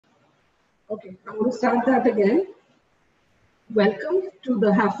Okay, I'm going to start that again. Welcome to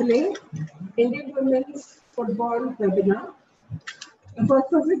the Hafele Indian Women's Football Webinar, the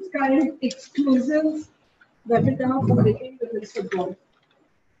first of its kind exclusive webinar for Indian women's football.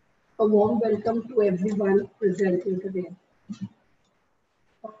 A warm welcome to everyone present here today.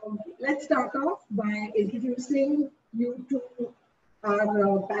 Let's start off by introducing you to our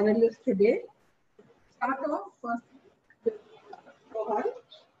panelists today. Start off first with Chauhan,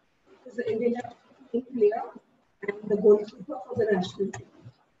 who is the Indian national player and the goalkeeper for the national team.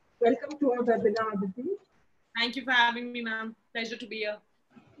 Welcome to our webinar, Aditi. Thank you for having me, ma'am. Pleasure to be here.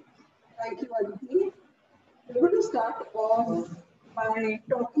 Thank you, Aditi. We're going to start off by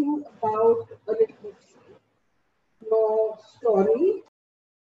talking about a little bit your story.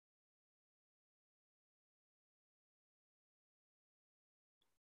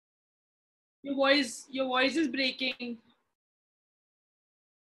 Your voice is breaking.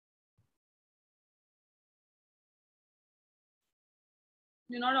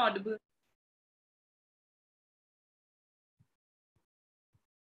 You're not audible.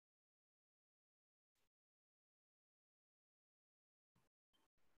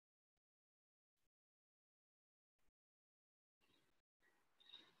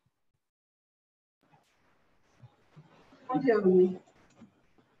 Can't hear me.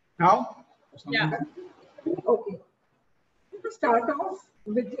 Now? Yeah. Okay. To start off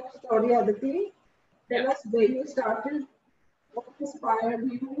with your story, Aditi, tell us where you started, what inspired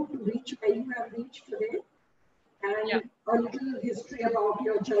you to reach where you have reached today, and a little history about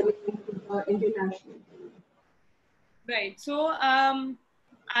your journey into the Indian national team. Right. So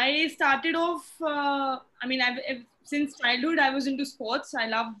I started off. Since childhood, I was into sports. I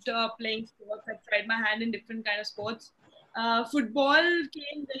loved playing sports. I tried my hand in different kind of sports. Football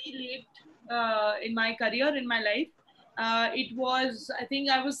came very late in my career, in my life. It was, I think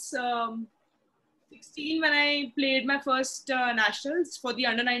I was 16 when I played my first nationals for the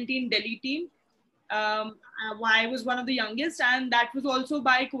under-19 Delhi team. I was one of the youngest, and that was also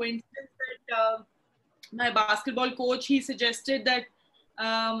by coincidence that my basketball coach, he suggested that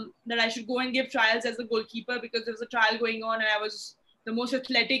that I should go and give trials as a goalkeeper because there was a trial going on and I was the most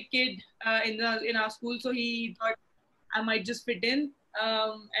athletic kid in our school. So he thought I might just fit in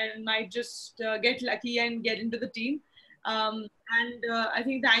and might just get lucky and get into the team. I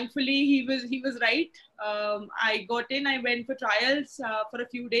think thankfully he was right. I got in. I went for trials for a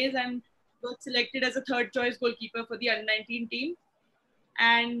few days and got selected as a third choice goalkeeper for the under-19 team.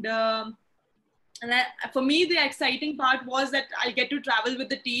 For me, the exciting part was that I get to travel with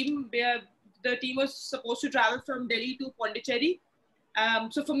the team. The team was supposed to travel from Delhi to Pondicherry.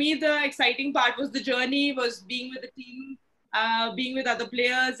 So for me, the exciting part was the journey, was being with the team, being with other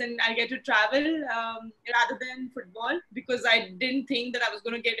players, and I get to travel rather than football because I didn't think that I was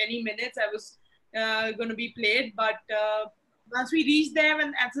going to get any minutes. I was going to be played. But once we reached there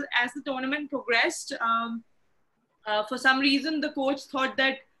and as the tournament progressed, for some reason, the coach thought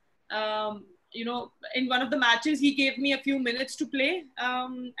that in one of the matches, he gave me a few minutes to play.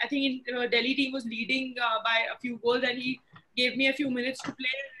 I think Delhi team was leading by a few goals and he gave me a few minutes to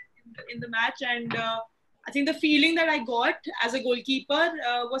play in the match. And I think the feeling that I got as a goalkeeper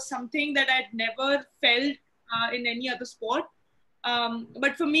was something that I'd never felt in any other sport.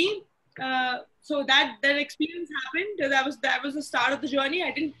 But for me, so that experience happened. That was the start of the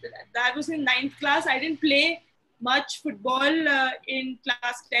journey. That was in 9th class. I didn't play much football in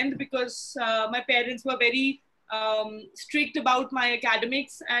class 10th because my parents were very strict about my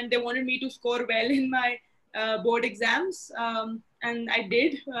academics and they wanted me to score well in my board exams. And I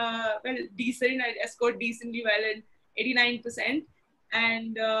did decent. I scored decently well in 89%.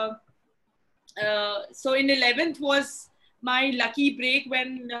 And so in 11th was my lucky break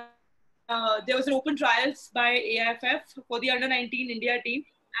when there was an open trials by AIFF for the under-19 India team.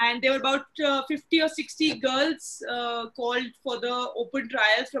 And there were about 50 or 60 girls called for the open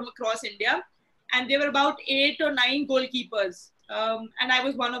trials from across India. And there were about 8 or 9 goalkeepers. And I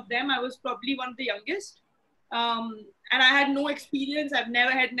was one of them. I was probably one of the youngest. And I had no experience. I've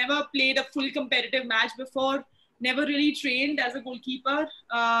never played a full competitive match before. Never really trained as a goalkeeper.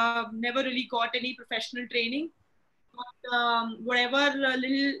 Never really got any professional training. But whatever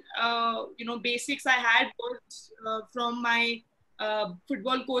little basics I had was from my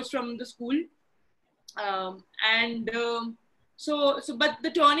football coach from the school. But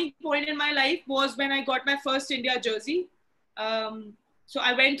the turning point in my life was when I got my first India jersey. So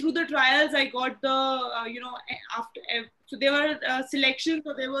I went through the trials. I got so there were selections.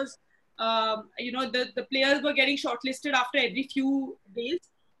 So there was, the players were getting shortlisted after every few days.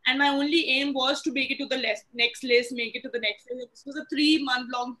 And my only aim was to make it to the next list, make it to the next list. This was a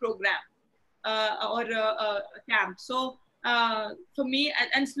 3-month-long program. or a camp. So for me,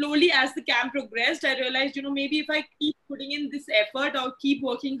 and slowly as the camp progressed, I realized, maybe if I keep putting in this effort or keep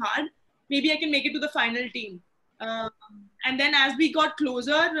working hard, maybe I can make it to the final team. And then as we got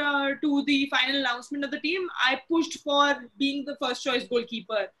closer to the final announcement of the team, I pushed for being the first choice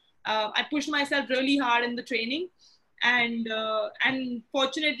goalkeeper. I pushed myself really hard in the training, and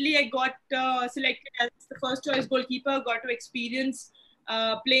fortunately I got selected as the first choice goalkeeper, got to experience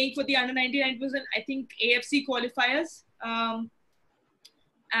playing for the under-19. It was I think AFC qualifiers.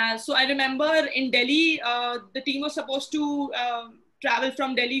 So I remember in Delhi, the team was supposed to travel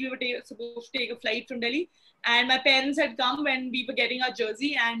from Delhi. We were supposed to take a flight from Delhi, and my parents had come when we were getting our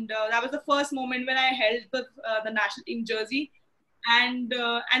jersey, and that was the first moment when I held the national team jersey, and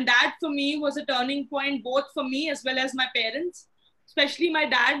that for me was a turning point, both for me as well as my parents, especially my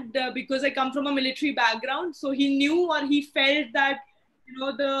dad, because I come from a military background. So he knew, or he felt that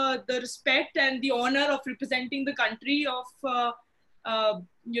the respect and the honor of representing the country, of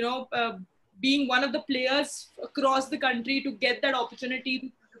being one of the players across the country to get that opportunity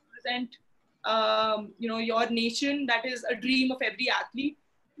to represent your nation. That is a dream of every athlete.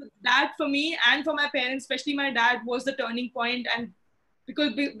 That for me and for my parents, especially my dad, was the turning point. And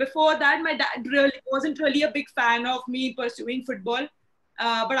because before that, my dad wasn't really a big fan of me pursuing football,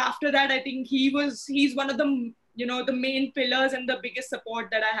 but after that, I think he's one of the the main pillars and the biggest support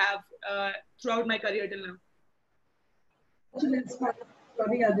that I have throughout my career till now.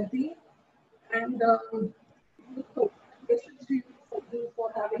 Sorry, Aditi, and congratulations to you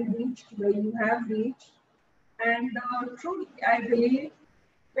for having reached where you have reached. And truly, I believe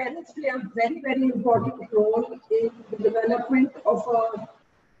parents play a very, very important role in the development of a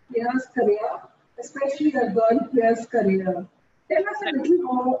player's career, especially a girl player's career. Tell us a little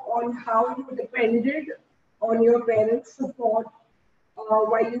more on how you depended on your parents' support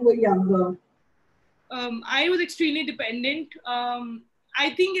while you were younger. I was extremely dependent. I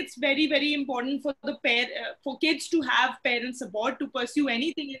think it's very, very important for for kids to have parent support to pursue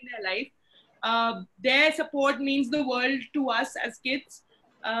anything in their life. Their support means the world to us as kids.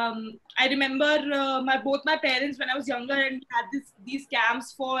 I remember both my parents, when I was younger, and we had these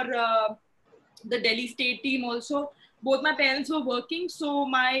camps for the Delhi state team also. Both my parents were working. So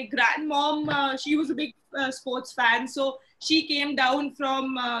my grandmom, she was a big sports fan. So she came down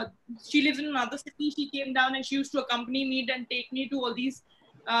from, she lives in another city. She came down and she used to accompany me and take me to all these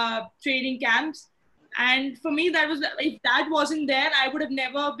training camps. And for me, if that wasn't there, I would have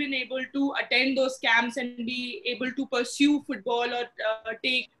never been able to attend those camps and be able to pursue football or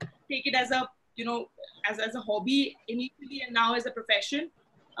take it as a, as a hobby initially and now as a profession.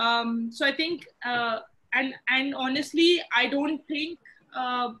 So I think, and honestly, I don't think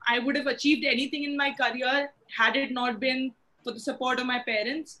I would have achieved anything in my career had it not been for the support of my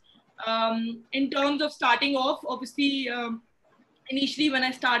parents. In terms of starting off, obviously, initially when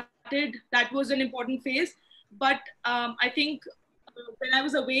I started, that was an important phase. But I think when I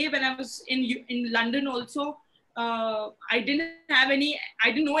was away, when I was in London also, I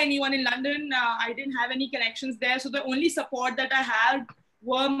didn't know anyone in London. I didn't have any connections there. So the only support that I had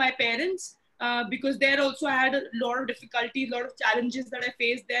were my parents, because there also I had a lot of difficulties, a lot of challenges that I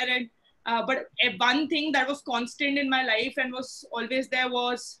faced there. And but one thing that was constant in my life and was always there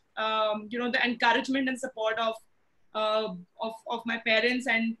was, the encouragement and support of my parents,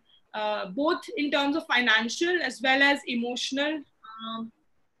 and both in terms of financial as well as emotional.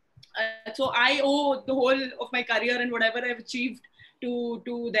 So I owe the whole of my career and whatever I've achieved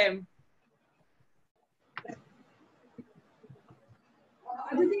to them.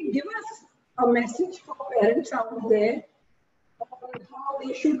 Aditi, give us a message for parents out there on how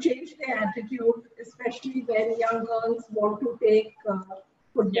they should change their attitude, especially when young girls want to take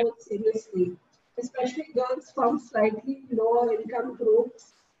football seriously, especially girls from slightly lower income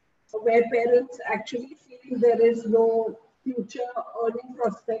groups where parents actually feel there is no future earning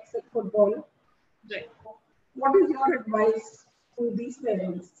prospects in football. Right. What is your advice to these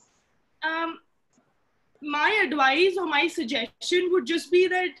parents? My advice or my suggestion would just be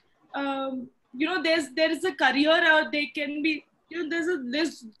that there is a career, there can be,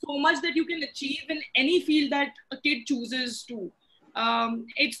 there's so much that you can achieve in any field that a kid chooses to.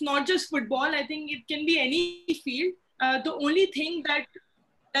 It's not just football. I think it can be any field. The only thing that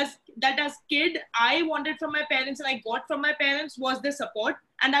as kid I wanted from my parents and I got from my parents was the support,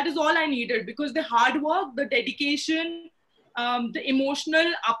 and that is all I needed, because the hard work, the dedication, the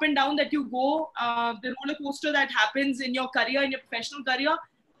emotional up and down that you go, the roller coaster that happens in your career, in your professional career,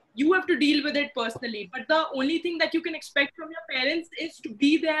 you have to deal with it personally. But the only thing that you can expect from your parents is to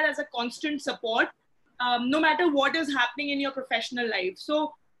be there as a constant support, no matter what is happening in your professional life.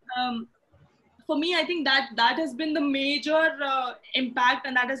 So for me, I think that has been the major impact,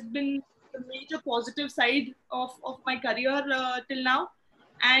 and that has been the major positive side of my career till now.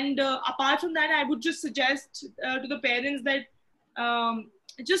 And apart from that, I would just suggest to the parents that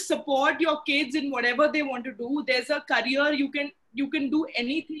just support your kids in whatever they want to do. There's a career, you can do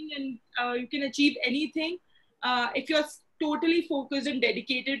anything, and you can achieve anything if you're totally focused and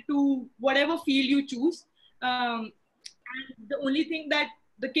dedicated to whatever field you choose. And the only thing that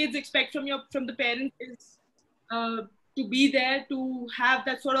the kids expect from the parents is to be there, to have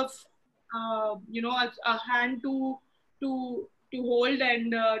that sort of a hand to hold,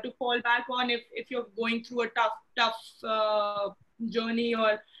 and to fall back on if you're going through a tough journey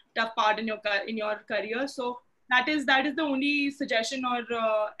or tough part in your career. So that is the only suggestion or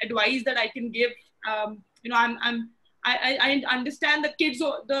advice that I can give. I understand the kids,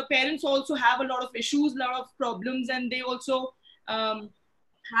 the parents also have a lot of issues, a lot of problems, and they also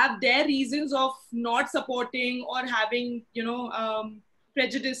have their reasons of not supporting or having,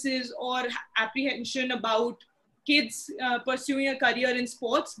 prejudices or apprehension about kids pursuing a career in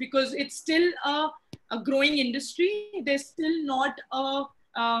sports, because it's still a growing industry. There's still not a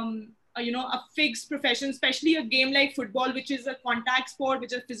fixed profession, especially a game like football, which is a contact sport,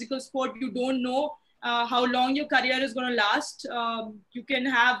 which is a physical sport. You don't know how long your career is going to last. You can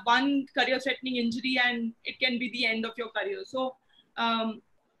have one career-threatening injury and it can be the end of your career. So,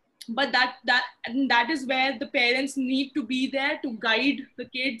 but that is where the parents need to be there to guide the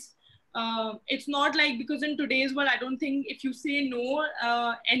kids. It's not like, because in today's world, I don't think if you say no,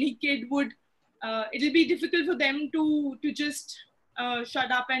 any kid would. It'll be difficult for them to just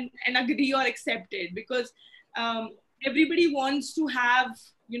shut up and agree or accept it, because everybody wants to have,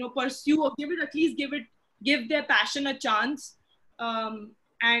 pursue or give their passion a chance.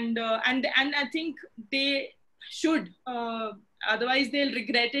 And I think they should, otherwise they'll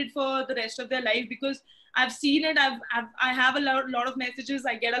regret it for the rest of their life, because I've seen it. I have a lot of messages.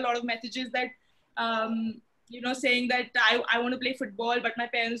 I get a lot of messages that, saying that I want to play football, but my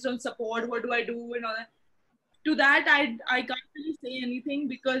parents don't support. What do I do? And all that. To that, I can't really say anything,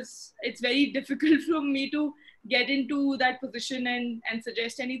 because it's very difficult for me to get into that position and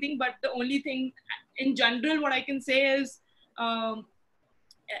suggest anything. But the only thing in general, what I can say is,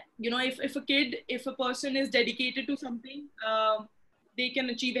 if a person is dedicated to something, they can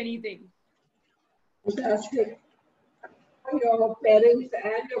achieve anything. Fantastic. Your parents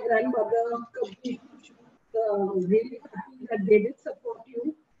and your grandmother really happy that they did support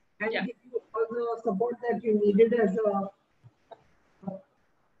you and give you all the support that you needed as a.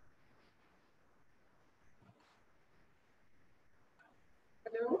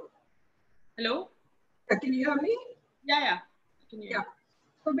 Hello? Can you hear me? Yeah. Yeah.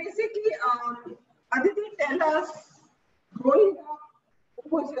 So basically, Aditi, tell us, growing up, who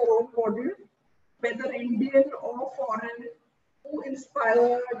was your role model, whether Indian or foreign, who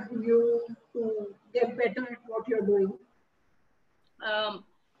inspired you to get better at what you're doing?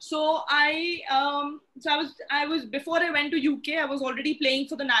 So I was before I went to UK, I was already playing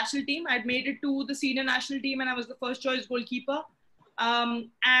for the national team. I'd made it to the senior national team, and I was the first choice goalkeeper. I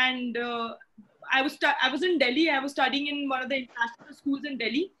was in Delhi. I was studying in one of the international schools in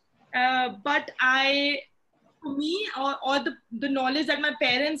Delhi. But for me, or the knowledge that my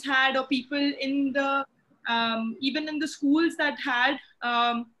parents had, or people in the even in the schools that had.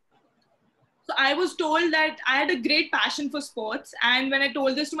 So I was told that I had a great passion for sports. And when I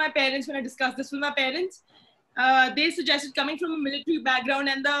told this to my parents, when I discussed this with my parents, they suggested, coming from a military background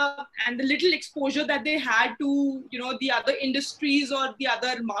and the little exposure that they had to, the other industries or the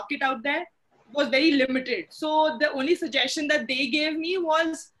other market out there was very limited. So the only suggestion that they gave me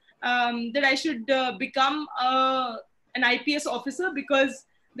was that I should become an IPS officer, because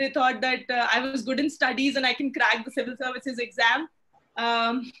they thought that I was good in studies and I can crack the civil services exam.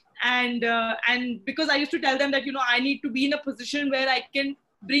 And because I used to tell them that, I need to be in a position where I can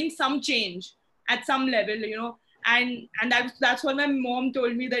bring some change at some level, and that's what my mom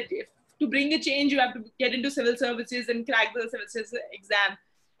told me, that to bring a change, you have to get into civil services and crack the civil services exam.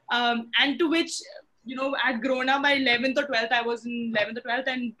 And to which, I'd grown up by 11th or 12th, I was in 11th or 12th,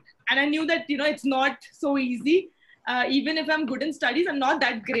 and I knew that, it's not so easy. Even if I'm good in studies, I'm not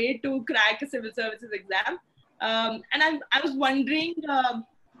that great to crack a civil services exam. And I was wondering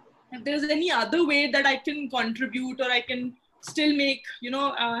if there's any other way that I can contribute, or I can still make,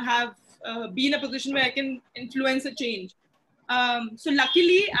 be in a position where I can influence a change. So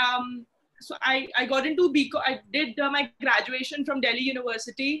luckily, so I got into BCom. I did my graduation from Delhi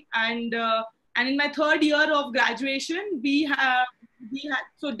University, and in my third year of graduation, we had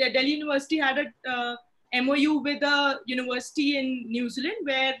so the Delhi University had MOU with a university in New Zealand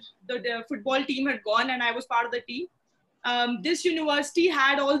where the football team had gone and I was part of the team. This university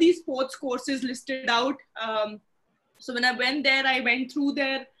had all these sports courses listed out. So when I went there, I went through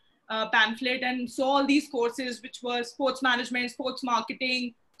their pamphlet and saw all these courses, which were sports management, sports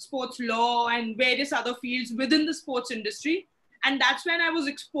marketing, sports law, and various other fields within the sports industry. And that's when I was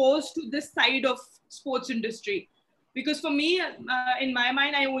exposed to this side of sports industry. Because for me, in my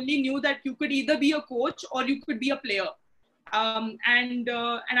mind, I only knew that you could either be a coach or you could be a player. And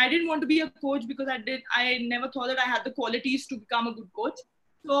I didn't want to be a coach because I never thought that I had the qualities to become a good coach.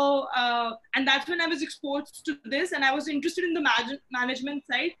 So, and that's when I was exposed to this and I was interested in the management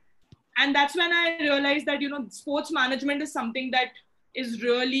side. And that's when I realized that, sports management is something that is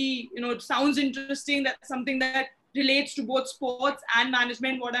really, it sounds interesting. That's something that relates to both sports and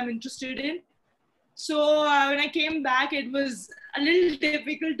management, what I'm interested in. So when I came back, it was a little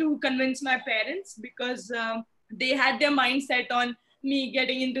difficult to convince my parents because they had their mindset on me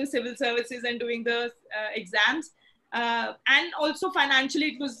getting into civil services and doing the exams. And also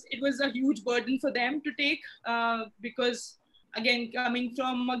financially, it was a huge burden for them to take because, again, coming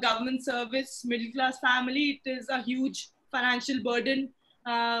from a government service, middle-class family, it is a huge financial burden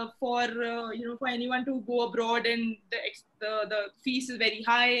for anyone to go abroad, and the fees is very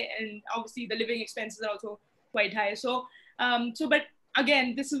high, and obviously the living expenses are also quite high. So, but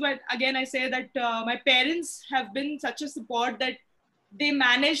again, this is what I say that my parents have been such a support that they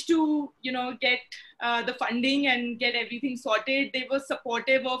managed to get the funding and get everything sorted. They were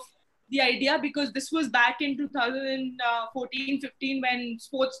supportive of the idea because this was back in 2014-15 when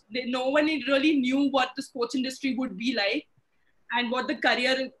no one really knew what the sports industry would be like and what the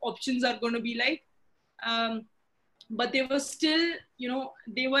career options are going to be like. But they were still,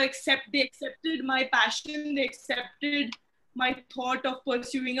 they accepted my passion. They accepted my thought of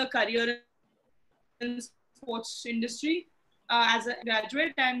pursuing a career in sports industry as a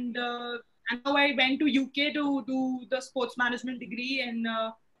graduate. And now I went to UK to do the sports management degree and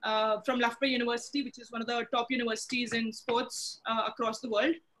from Loughborough University, which is one of the top universities in sports across the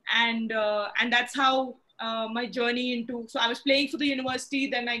world. And that's how my journey into, so I was playing for the university,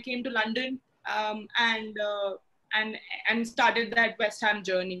 then I came to London and started that West Ham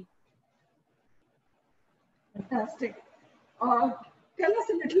journey. Fantastic. Tell us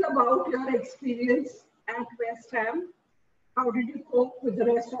a little about your experience at West Ham. How did you cope with the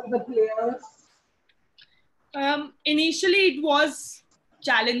rest of the players? Initially, it was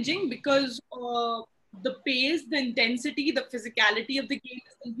challenging because the pace, the intensity, the physicality of the game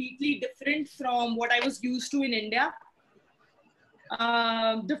is completely different from what I was used to in India.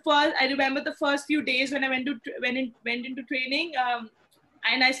 I remember the first few days when I went into training,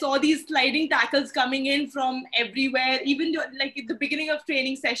 and I saw these sliding tackles coming in from everywhere, even like at the beginning of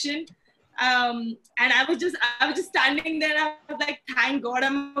training session. And I was just standing there. And I was like, thank God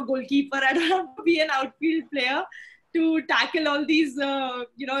I'm a goalkeeper. I don't have to be an outfield player to tackle all these, the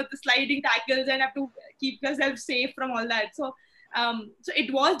sliding tackles and have to keep yourself safe from all that. So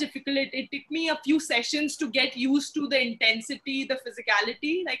it was difficult. It took me a few sessions to get used to the intensity, the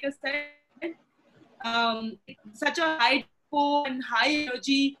physicality, like I said. Such a high tempo and high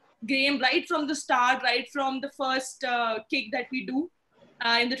energy game right from the start, right from the first kick that we do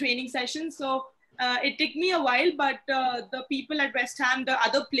in the training session. So it took me a while, but the people at West Ham, the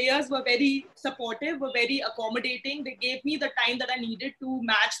other players were very supportive, were very accommodating. They gave me the time that I needed to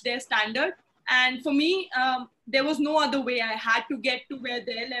match their standard. And for me, there was no other way. I had to get to where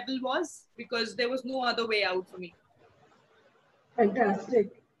their level was because there was no other way out for me.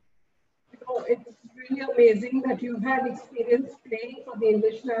 Fantastic. It's really amazing that you've had experience playing for the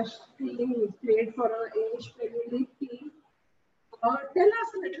English national team. You've played for an English Premier League team. Tell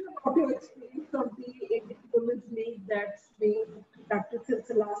us a little about your experience of the Indian Women's League that's been conducted since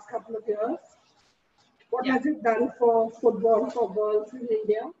the last couple of years. What has it done for football for girls in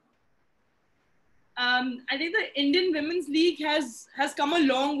India? I think the Indian Women's League has come a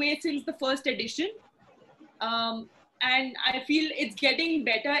long way since the first edition. And I feel it's getting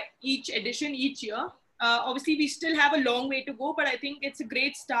better each edition, each year. Obviously, we still have a long way to go, but I think it's a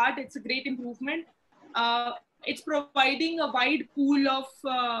great start. It's a great improvement. It's providing a wide pool of,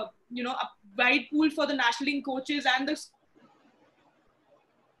 a wide pool for the national team coaches and the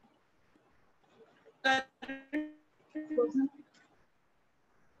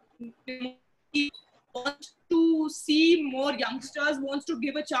wants to see more youngsters, wants to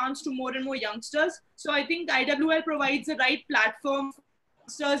give a chance to more and more youngsters. So I think IWL provides the right platform for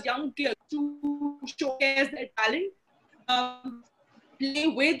youngsters, young kids to showcase their talent. play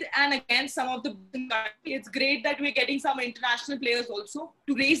with and against some of the. It's great that we're getting some international players also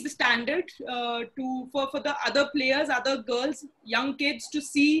to raise the standard for the other players, other girls, young kids to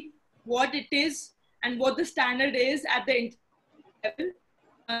see what it is and what the standard is at the international level.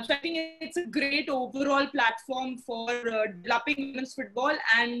 So I think it's a great overall platform for developing women's football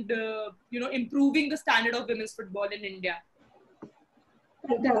and improving the standard of women's football in India.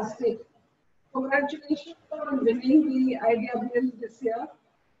 Fantastic. Congratulations on winning the IWL this year.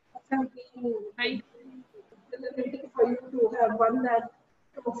 It has been exhilarating for you to have won that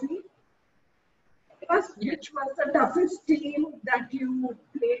trophy. Which was the toughest team that you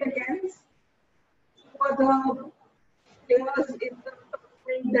played against? For the players in the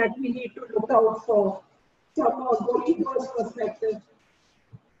tournament that we need to look out for from a goalkeeper's perspective?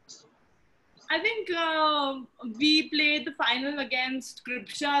 I think we played the final against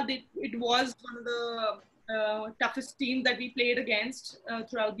Kripsha. It was one of the toughest teams that we played against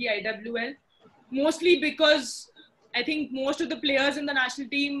throughout the IWL. Mostly because I think most of the players in the national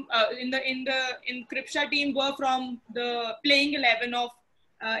team, in Kripsha team, were from the playing 11 of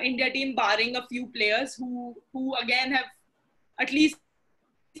India team, barring a few players who again have at least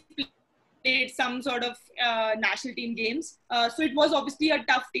played some sort of national team games. So it was obviously a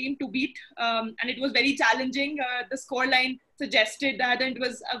tough team to beat, and it was very challenging. The scoreline suggested that it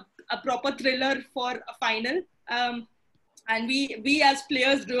was a proper thriller for a final. And we as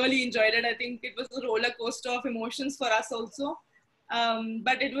players really enjoyed it. I think it was a roller coaster of emotions for us also.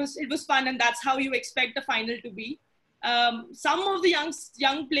 But it was fun, and that's how you expect a final to be. Some of the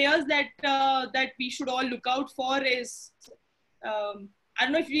young players that we should all look out for is I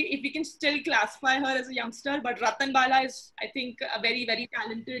don't know if we can still classify her as a youngster, but Ratan Bala is, I think, a very, very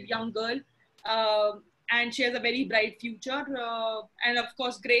talented young girl. And she has a very bright future. And of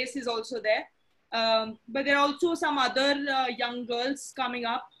course, Grace is also there. But there are also some other young girls coming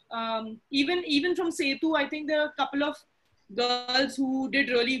up. Even from Setu, I think there are a couple of girls who did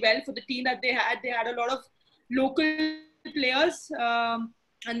really well for the team that they had. They had a lot of local players,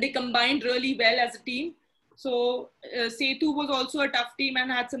 and they combined really well as a team. So Setu was also a tough team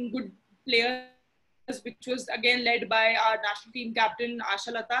and had some good players, which was again led by our national team captain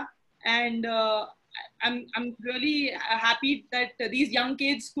Ashalata. And I'm really happy that these young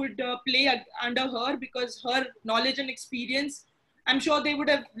kids could play under her, because her knowledge and experience, I'm sure they would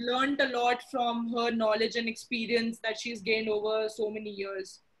have learned a lot from her knowledge and experience that she's gained over so many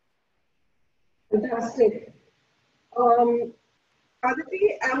years. Fantastic.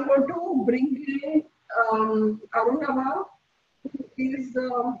 Aditi, I'm going to bring in Arunava, who is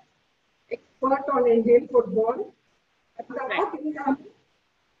the expert on Indian football. Arunava, can you hear me?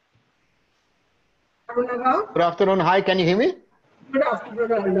 Arunava? Good afternoon. Hi, can you hear me? Good afternoon,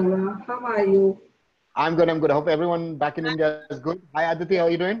 Arunava. How are you? I'm good. I hope everyone back in India is good. Hi, Aditi. How are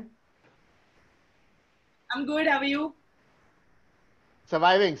you doing? I'm good. How are you?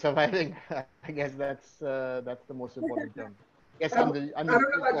 Surviving. I guess that's the most important term. Yes,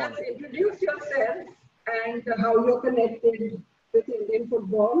 Arunava, just introduce yourself and how you're connected with Indian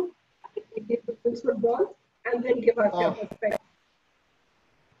football, Indian women's football, and then give us your perspective.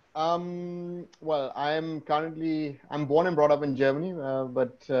 Well, I'm born and brought up in Germany,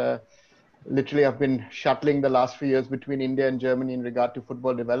 but literally I've been shuttling the last few years between India and Germany in regard to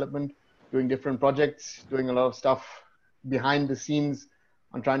football development, doing different projects, doing a lot of stuff behind the scenes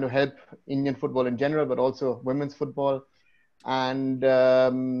on trying to help Indian football in general, but also women's football. And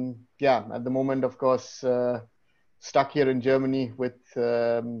yeah, at the moment, of course, stuck here in Germany with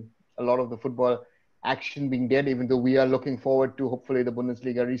a lot of the football action being dead, even though we are looking forward to hopefully the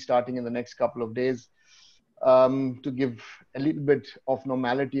Bundesliga restarting in the next couple of days, to give a little bit of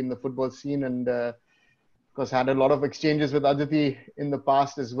normality in the football scene. And of course, had a lot of exchanges with Aditi in the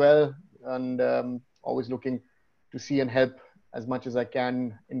past as well, and always looking to see and help as much as I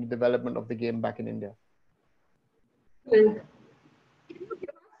can in the development of the game back in India. Can you give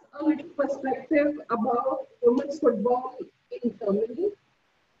us a little perspective about women's football in Germany?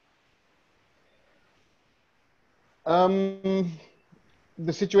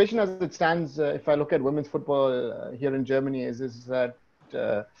 The situation as it stands, if I look at women's football here in Germany, is that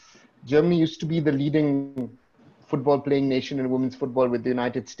Germany used to be the leading football playing nation in women's football with the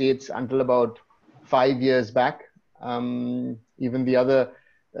United States until about 5 years back. Even the other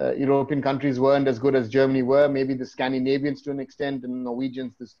European countries weren't as good as Germany were. Maybe the Scandinavians to an extent, and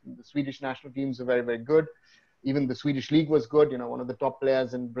Norwegians, the Swedish national teams are very, very good. Even the Swedish league was good. You know, one of the top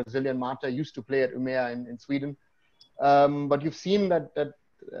players in Brazilian Marta used to play at Umeå in Sweden. But you've seen that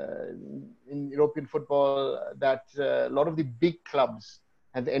in European football that a lot of the big clubs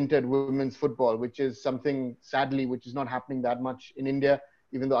has entered women's football, which is something, sadly, which is not happening that much in India,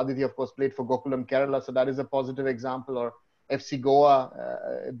 even though Aditi, of course, played for Gokulam, Kerala. So that is a positive example. Or FC Goa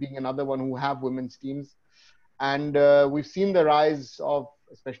being another one who have women's teams. And we've seen the rise of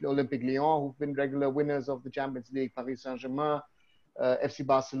especially Olympique Lyon, who've been regular winners of the Champions League, Paris Saint-Germain, FC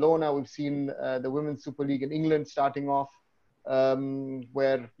Barcelona. We've seen the Women's Super League in England starting off,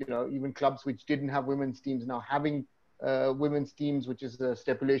 where, you know, even clubs which didn't have women's teams now having women's teams, which is a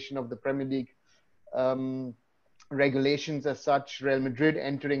stipulation of the Premier League regulations as such. Real Madrid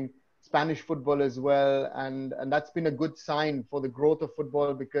entering Spanish football as well. And that's been a good sign for the growth of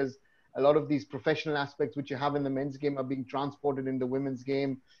football, because a lot of these professional aspects which you have in the men's game are being transported in the women's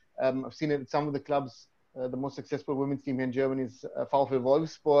game. I've seen it in some of the clubs. The most successful women's team here in Germany is VfL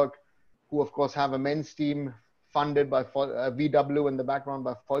Wolfsburg, who of course have a men's team funded by VW in the background,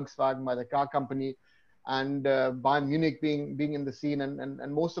 by Volkswagen, by the car company, and Bayern Munich being in the scene,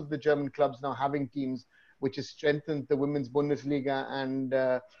 and most of the German clubs now having teams, which has strengthened the women's Bundesliga. And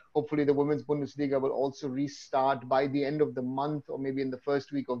hopefully the women's Bundesliga will also restart by the end of the month, or maybe in the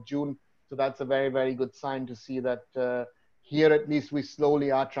first week of June. So that's a very, very good sign to see that here at least we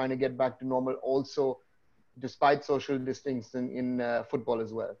slowly are trying to get back to normal, also despite social distancing in football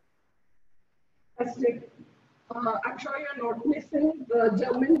as well. Fantastic. I'm sure you're not missing the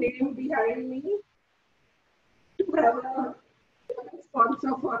German name behind me to have a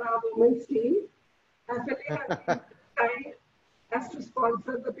sponsor for our women's team. Häfele has been kind as to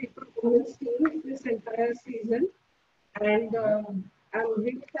sponsor the people women's team this entire season, and I'm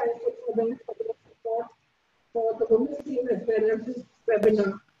really thankful for them for the support for the women's team as well as this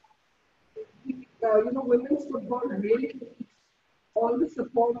webinar. You know, women's football really needs all the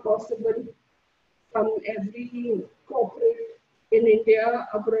support possible from every corporate in India,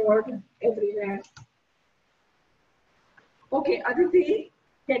 abroad, everywhere. Okay, Aditi,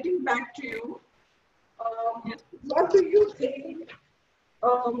 getting back to you. What do you think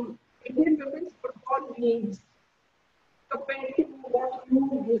Indian women's football needs compared to what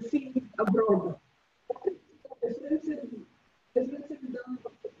you receive abroad? What is the difference in the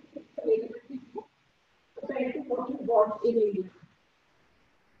availability compared to what you got in India?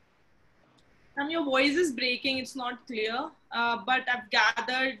 Your voice is breaking, it's not clear, but I've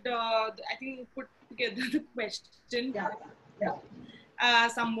gathered, I think put together the question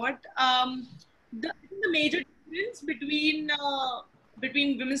somewhat. The major difference between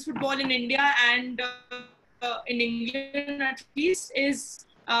women's football in India and in England at least is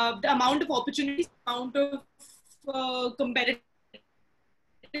the amount of opportunities, amount of competitive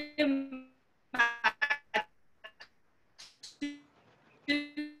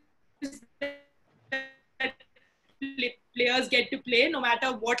players get to play, no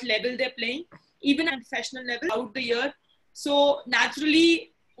matter what level they're playing, even at professional level throughout the year. So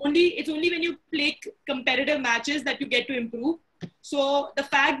naturally, it's only when you play competitive matches that you get to improve. So the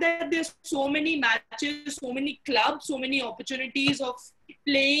fact that there's so many matches, so many clubs, so many opportunities of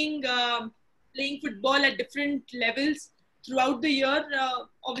playing football at different levels throughout the year,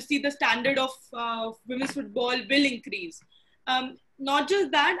 obviously the standard of women's football will increase. Not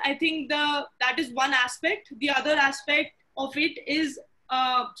just that, I think that is one aspect. The other aspect of it is,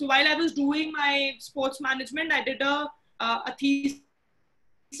 so while I was doing my sports management, I did a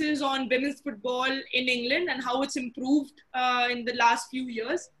thesis on women's football in England and how it's improved in the last few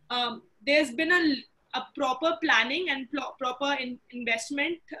years. There's been a proper planning and proper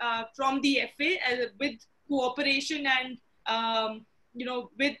investment from the FA with cooperation and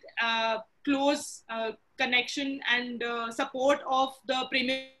with close connection and support of the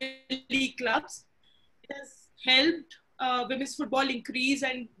Premier League clubs. It has helped women's football increase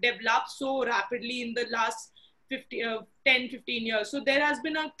and develop so rapidly in the last 10-15 years. So there has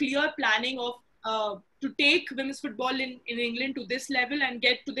been a clear planning of to take women's football in England to this level and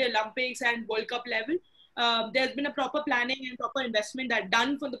get to the Olympics and World Cup level. There's been a proper planning and proper investment that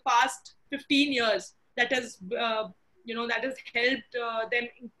done for the past 15 years that has that has helped them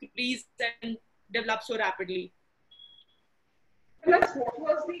increase and develop so rapidly. Tell us, what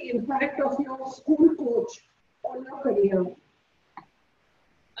was the impact of your school coach on your career?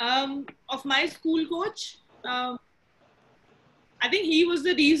 Of my school coach, I think he was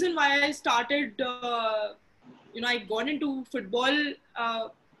the reason why I started, I got into football. I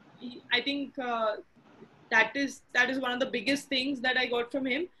think that is one of the biggest things that I got from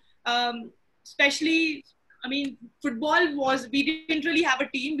him. Especially, I mean, football was, we didn't really have a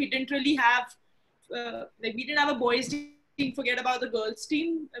team. We didn't really have, we didn't have a boys team, forget about the girls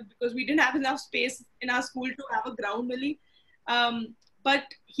team, because we didn't have enough space in our school to have a ground really. But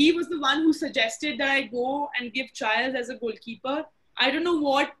he was the one who suggested that I go and give trials as a goalkeeper. I don't know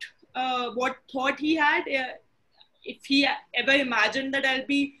what thought he had. If he ever imagined that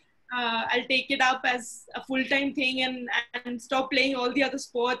I'll take it up as a full-time thing and stop playing all the other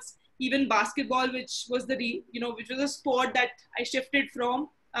sports, even basketball, which was which was a sport that I shifted from.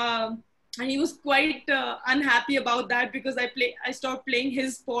 And he was quite unhappy about that, because I stopped playing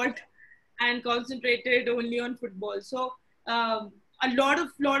his sport and concentrated only on football. So a lot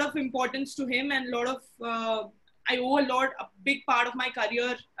of importance to him, and I owe a big part of my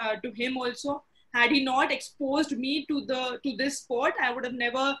career to him also. Had he not exposed me to this sport, I would have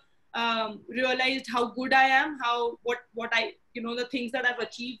never realized how good I am, what I the things that I've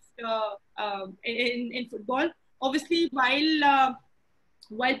achieved in football. Obviously,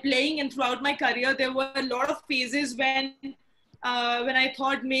 while playing and throughout my career, there were a lot of phases when I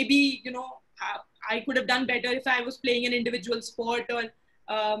thought maybe I could have done better if I was playing an individual sport, or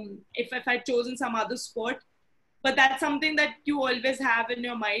if I'd chosen some other sport. But that's something that you always have in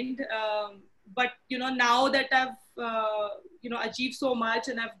your mind. But now that I've achieved so much,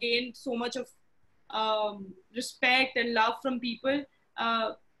 and I've gained so much of respect and love from people,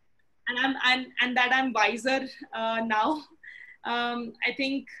 and that I'm wiser now. I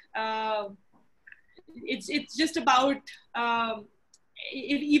think it's just about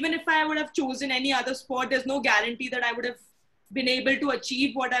even if I would have chosen any other sport, there's no guarantee that I would have been able to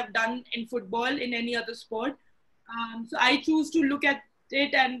achieve what I've done in football in any other sport. So I choose to look at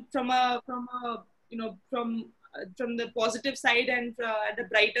it and from the positive side, and the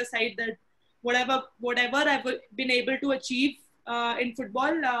brighter side, that whatever I've been able to achieve in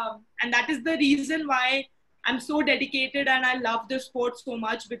football, and that is the reason why I'm so dedicated and I love the sport so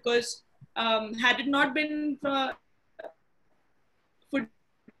much, because had it not been for football,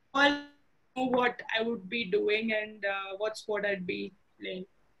 I don't know what I would be doing and what sport I'd be playing.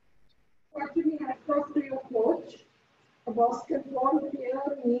 Actually, I talked to your coach. A basketball player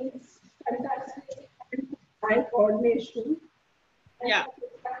needs fantastic high coordination. And Yeah. that's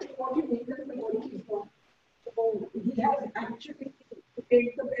exactly what you need as a goalkeeper. So he has actually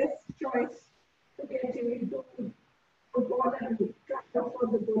made the best choice to get you into football and try out for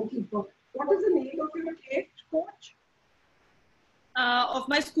the goalkeeper. What is the name of your head coach? Of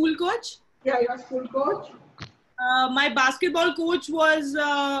my school coach? Yeah, your school coach. My basketball coach was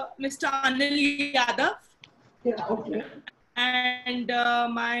Mr. Anil Yadav. Yeah, okay. And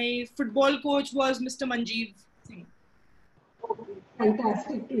my football coach was Mr. Manjeev Singh. Okay,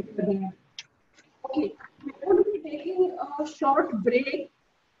 fantastic to hear that. Okay, we're going to be taking a short break,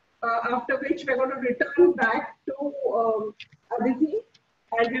 after which we're going to return back to Aditi,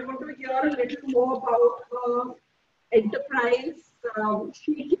 and we're going to hear a little more about her enterprise.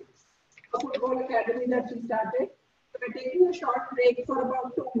 She keeps a football academy that she started. So we're taking a short break for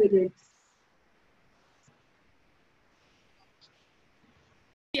about 2 minutes.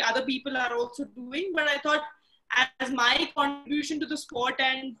 Other people are also doing, but I thought as my contribution to the sport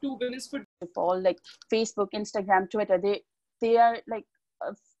and to women's football, like Facebook, Instagram, Twitter, they are like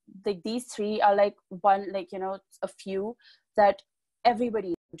these three are like one, like a few that everybody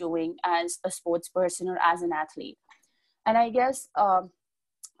is doing as a sports person or as an athlete. And I guess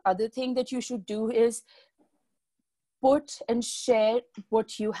other thing that you should do is put and share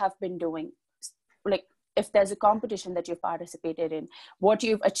what you have been doing, like if there's a competition that you've participated in, what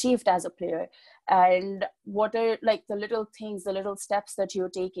you've achieved as a player, and what are like the little things, the little steps that you're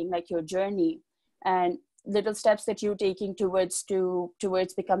taking, like your journey, and little steps that you're taking towards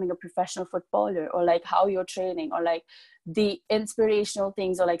becoming a professional footballer, or like how you're training, or like the inspirational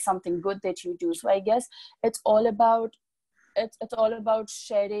things, or like something good that you do. So I guess it's all about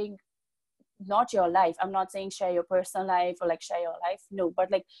sharing, not your life. I'm not saying share your personal life or like share your life. No, but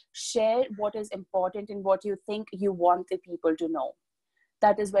like share what is important and what you think you want the people to know.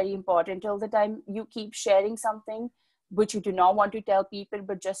 That is very important. Till the time you keep sharing something which you do not want to tell people,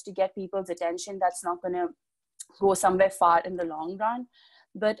 but just to get people's attention, that's not going to go somewhere far in the long run.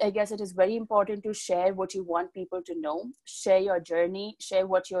 But I guess it is very important to share what you want people to know, share your journey, share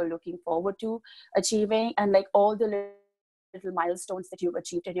what you're looking forward to achieving, and like all the little milestones that you've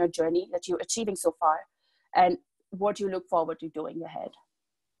achieved in your journey that you're achieving so far, and what you look forward to doing ahead.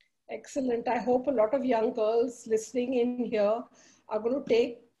 Excellent. I hope a lot of young girls listening in here are going to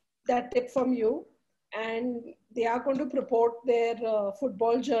take that tip from you, and they are going to purport their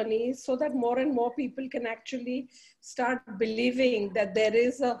football journey, so that more and more people can actually start believing that there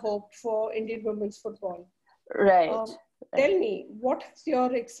is a hope for Indian women's football. Right. Tell me, what has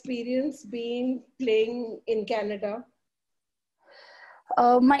your experience been playing in Canada?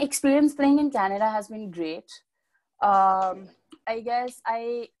 My experience playing in Canada has been great. I guess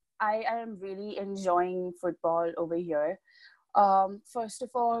I am really enjoying football over here. First of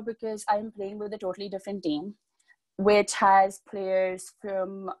all, because I'm playing with a totally different team, which has players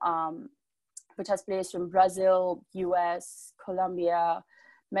from Brazil, US, Colombia,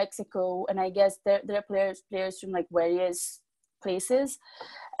 Mexico, and I guess there are players from like various places,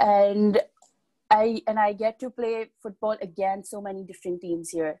 and I get to play football against so many different teams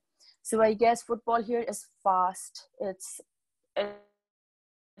here. So I guess football here is fast. It's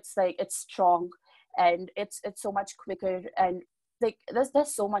like it's strong, and it's so much quicker, and like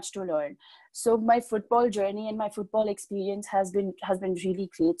there's so much to learn. So my football journey and my football experience has been really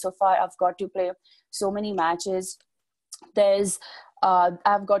great so far. I've got to play so many matches. There's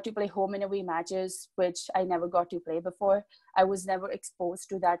I've got to play home and away matches, which I never got to play before. I was never exposed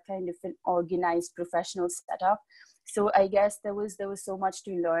to that kind of an organized professional setup. So I guess there was so much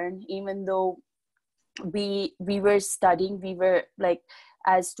to learn, even though we were studying. We were like,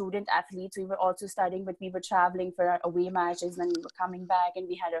 as student athletes, we were also studying, but we were traveling for our away matches, and we were coming back, and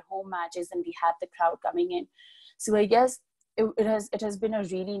we had our home matches, and we had the crowd coming in. So I guess it has been a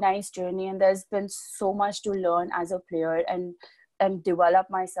really nice journey, and there's been so much to learn as a player and develop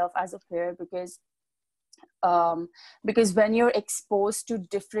myself as a player, because when you're exposed to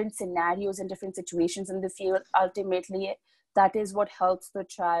different scenarios and different situations in the field, ultimately that is what helps the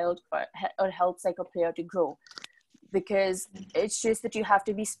child or helps like a player to grow. Because it's just that you have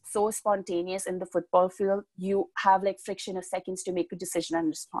to be so spontaneous in the football field. You have like friction of seconds to make a decision and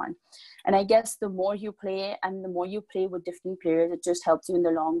respond. And I guess the more you play and the more you play with different players, it just helps you in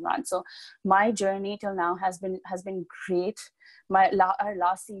the long run. So my journey till now has been great. Our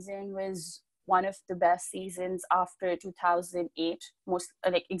last season was one of the best seasons after 2008, most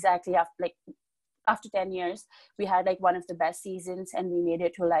like exactly after 10 years, we had like one of the best seasons, and we made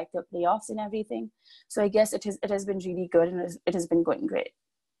it to like the playoffs and everything. So I guess it has been really good, and it has been going great.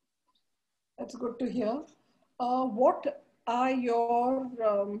 That's good to hear. What are your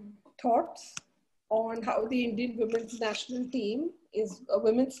thoughts on how the Indian women's national team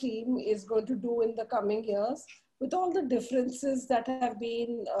women's team is going to do in the coming years, with all the differences that have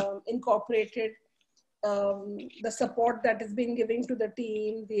been incorporated, the support that is being given to the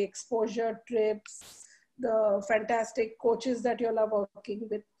team, the exposure trips, the fantastic coaches that you all are working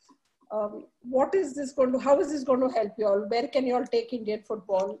with? How is this going to help you all? Where can you all take Indian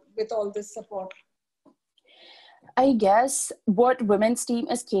football with all this support? I guess what women's team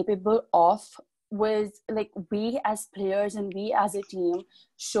is capable of was like, we as players and we as a team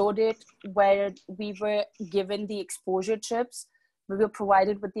showed it, where we were given the exposure trips. We were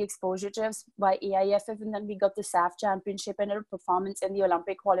provided with the exposure trips by AIFF, and then we got the SAF championship, and our performance in the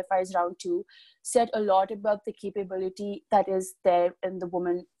Olympic qualifiers round 2 said a lot about the capability that is there in the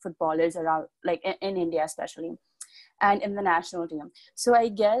women footballers around, like in India especially, and in the national team. So I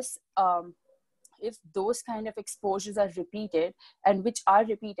guess if those kind of exposures are repeated, and which are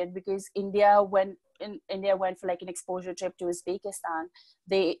repeated, because India went for like an exposure trip to Uzbekistan,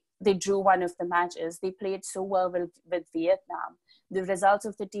 they drew one of the matches. They played so well with Vietnam. The results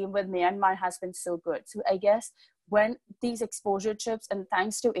of the team with Myanmar has been so good. So I guess when these exposure trips, and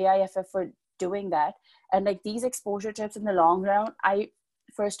thanks to AIFF for doing that, and like these exposure trips in the long run,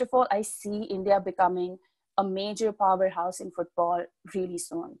 first of all, I see India becoming a major powerhouse in football really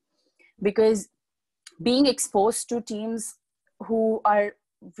soon. Because being exposed to teams who are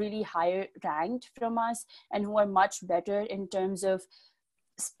really higher ranked from us, and who are much better in terms of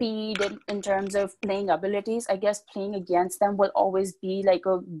speed and in terms of playing abilities, I guess playing against them will always be like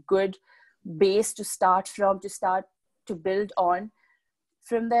a good base to start from, to build on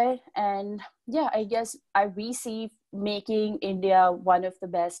from there. And yeah, I guess we see making India one of the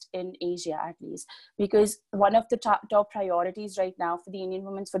best in Asia, at least, because one of the top priorities right now for the Indian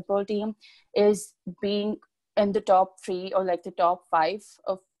women's football team is being in the top 3 or like the top 5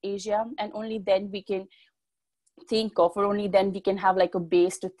 of Asia, and only then we can have like a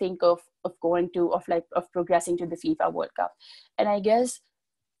base to think of progressing to the FIFA World Cup. And I guess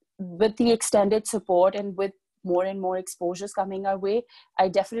with the extended support and with more and more exposures coming our way, I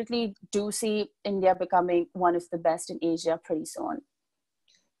definitely do see India becoming one of the best in Asia pretty soon.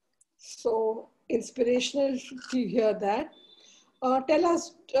 So inspirational to hear that. Tell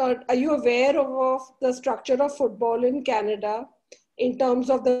us, are you aware of the structure of football in Canada in terms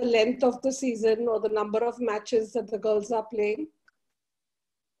of the length of the season or the number of matches that the girls are playing?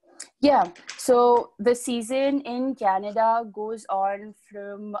 Yeah, so the season in Canada goes on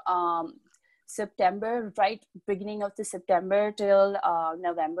from September, right beginning of the September till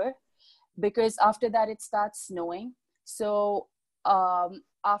November, because after that it starts snowing. So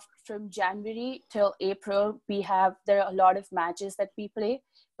from January till April, there are a lot of matches that we play,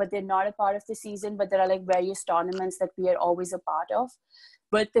 but they're not a part of the season, but there are like various tournaments that we are always a part of.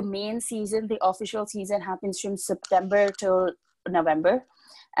 But the main season, the official season, happens from September till November.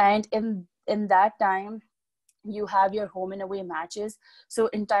 And in that time, you have your home and away matches. So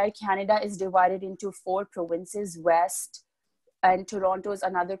entire Canada is divided into 4 provinces, West, and Toronto is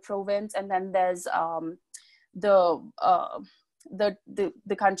another province. And then there's the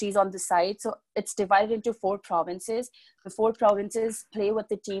countries on the side. So it's divided into 4 provinces. The 4 provinces play with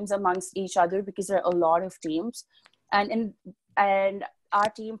the teams amongst each other because there are a lot of teams. And our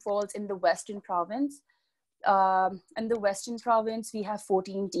team falls in the Western province. In the Western province, we have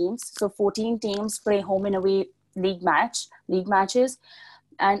 14 teams. So 14 teams play home and away league matches.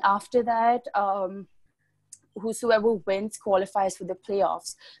 And after that, whosoever wins qualifies for the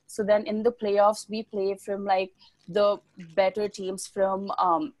playoffs. So then in the playoffs, we play from like the better teams from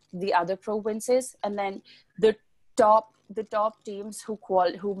the other provinces. And then the top teams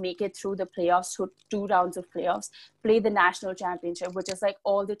who make it through the playoffs, through 2 rounds of playoffs, play the national championship, which is like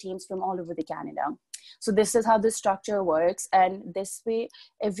all the teams from all over the Canada. So this is how the structure works. And this way,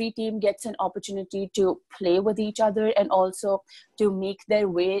 every team gets an opportunity to play with each other and also to make our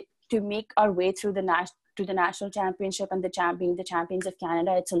way through the national championship and the champions of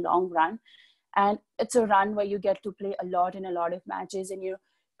Canada. It's a long run. And it's a run where you get to play a lot of matches, and you're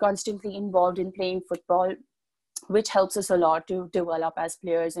constantly involved in playing football, which helps us a lot to develop as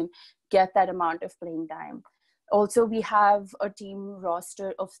players and get that amount of playing time. Also, we have a team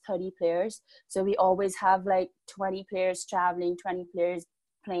roster of 30 players. So we always have like 20 players traveling, 20 players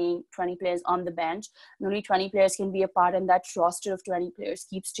playing, 20 players on the bench. And only 20 players can be a part, and that roster of 20 players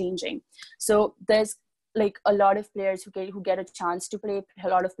keeps changing. So there's like a lot of players who get a chance to play. A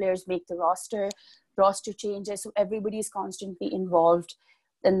lot of players make the roster changes. So everybody's constantly involved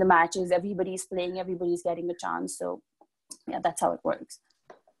in the matches. Everybody's playing, everybody's getting a chance. So yeah, that's how it works.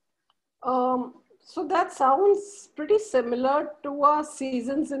 So that sounds pretty similar to our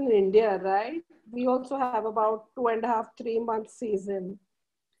seasons in India, right? We also have about 2.5, 3 month season.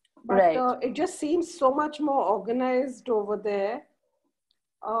 But right. It just seems so much more organized over there.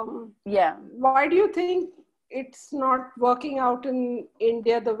 Yeah. Why do you think it's not working out in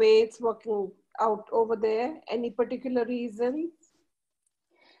India the way it's working out over there? Any particular reason?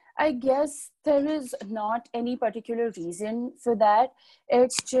 I guess there is not any particular reason for that.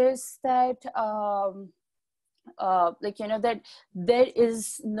 It's just that, that there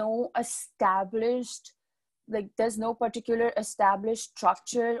is no established, there's no particular established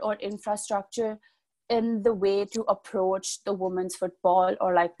structure or infrastructure in the way to approach the women's football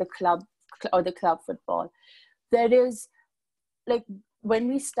or like the club football. There is, like, when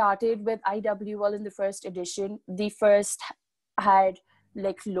we started with IWL in the first edition, the first had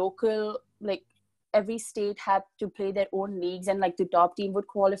like local, like every state had to play their own leagues, and like the top team would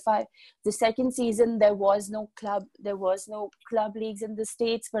qualify. The second season, there was no club leagues in the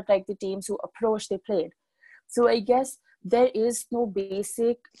states, but like the teams who approached, they played. So I guess there is no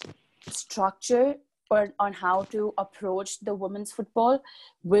basic structure on how to approach the women's football,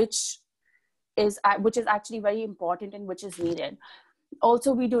 which is actually very important and which is needed.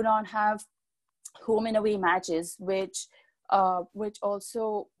 Also, we do not have home and away matches, which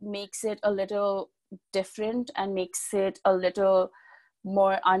also makes it a little different and makes it a little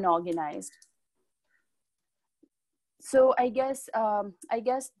more unorganized. So I guess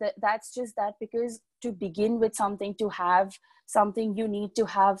that's just that, because to begin with something, to have something, you need to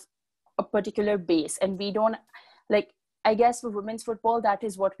have a particular base, and we don't, like, I guess for women's football, that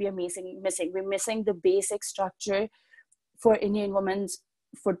is what we are missing. We're missing the basic structure for Indian women's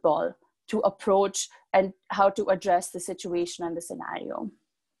football to approach and how to address the situation and the scenario.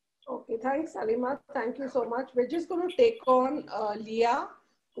 Okay, thanks, Alima. Thank you so much. We're just going to take on Leah,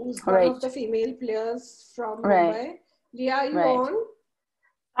 who's one of the female players from Mumbai. Leah, are you on?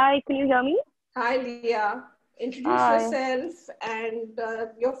 Hi, can you hear me? Hi, Leah. Introduce yourself, and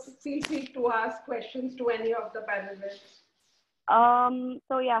feel free to ask questions to any of the panelists.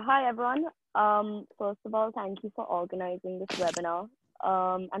 So yeah, hi everyone. First of all, thank you for organizing this webinar.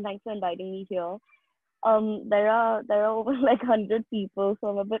 And thanks for inviting me here. There are over like 100 people, so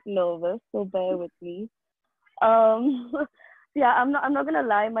I'm a bit nervous, so bear with me. Yeah, I'm not gonna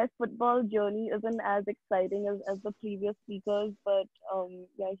lie, my football journey isn't as exciting as the previous speakers, but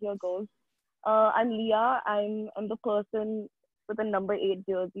yeah, here goes. I'm Leah. I'm the person with the number 8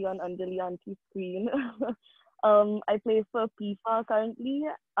 jersey on Anjali Auntie's screen. I play for PIFA currently.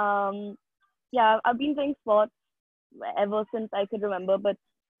 Yeah, I've been playing sports ever since I could remember, but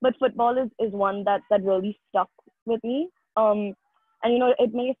football is one that really stuck with me. And you know,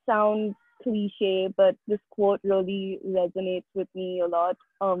 it may sound cliche, but this quote really resonates with me a lot.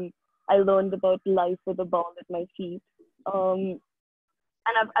 I learned about life with a ball at my feet. And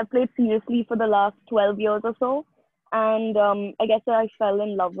I've played seriously for the last 12 years or so. And I guess I fell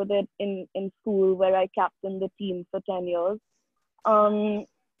in love with it in school, where I captained the team for 10 years.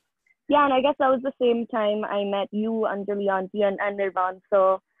 Yeah, and I guess that was the same time I met you, Anjali Auntie, and Nirvan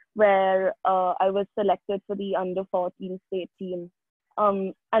sir, where I was selected for the under 14 state team.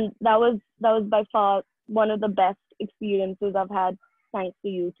 And that was by far one of the best experiences I've had, thanks to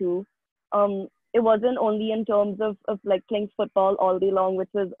you two. It wasn't only in terms of like playing football all day long, which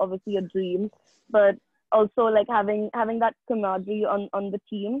was obviously a dream, but also like having that camaraderie on the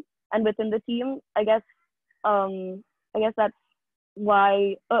team and within the team. I guess that's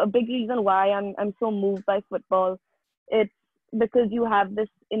why a big reason why I'm so moved by football. It's because you have this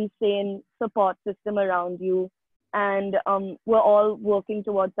insane support system around you, and we're all working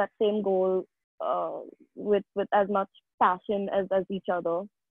towards that same goal with as much passion as each other.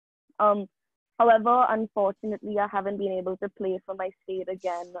 However, unfortunately, I haven't been able to play for my state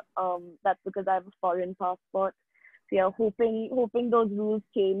again. That's because I have a foreign passport. So yeah, hoping those rules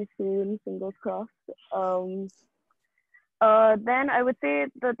change soon. Fingers crossed. Then I would say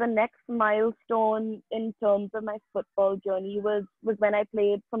that the next milestone in terms of my football journey was when I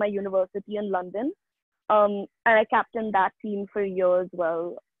played for my university in London. And I captained that team for a year as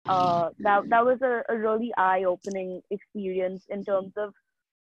well. That was a really eye-opening experience in terms of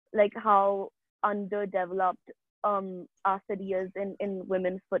like how underdeveloped our city is in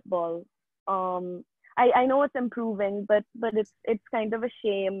women's football. I know it's improving, but it's kind of a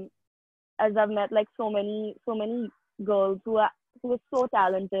shame, as I've met like so many girls who are so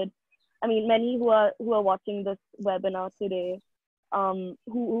talented. I mean, many who are watching this webinar today,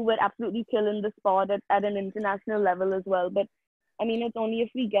 who would absolutely kill in the sport at an international level as well. But I mean, it's only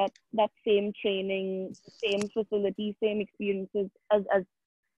if we get that same training, same facilities, same experiences as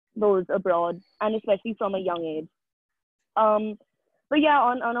those abroad, and especially from a young age. But yeah,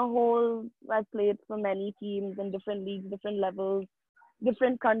 on a whole, I've played for many teams in different leagues, different levels,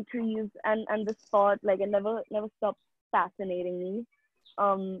 different countries, and the sport, like, it never stopped fascinating me.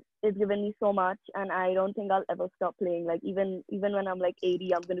 It's given me so much, and I don't think I'll ever stop playing. Like, even when I'm like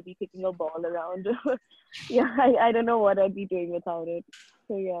 80, I'm gonna be kicking a ball around. Yeah, I don't know what I'd be doing without it.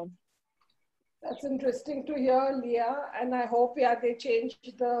 So yeah. That's interesting to hear, Leah, and I hope they change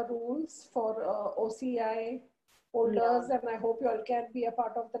the rules for OCI holders, and I hope you all can be a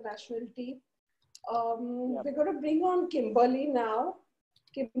part of the national team. We're going to bring on Kimberly now.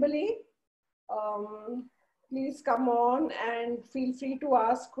 Kimberly, please come on and feel free to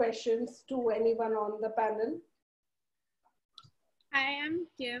ask questions to anyone on the panel. Hi, I'm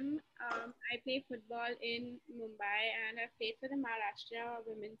Kim. I play football in Mumbai and I've played for the Maharashtra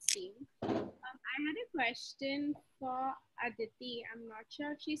women's team. I had a question for Aditi. I'm not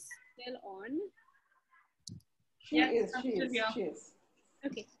sure if she's still on. She is.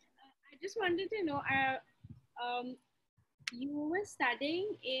 Okay. I just wanted to know, you were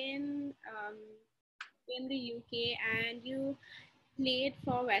studying in the UK and you played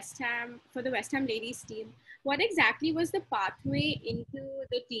for the West Ham ladies team. What exactly was the pathway into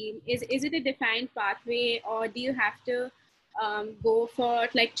the team? Is it a defined pathway, or do you have to go for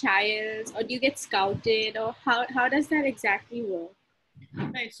like trials, or do you get scouted, or how does that exactly work?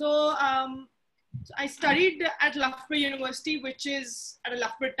 Right. So I studied at Loughborough University, which is at a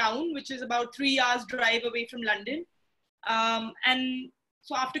Loughborough town, which is about 3 hours drive away from London. And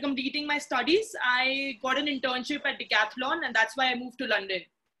so after completing my studies, I got an internship at Decathlon, and that's why I moved to London.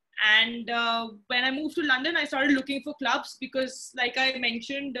 And when I moved to London, I started looking for clubs because, like I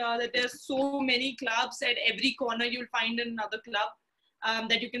mentioned, that there's so many clubs at every corner. You'll find another club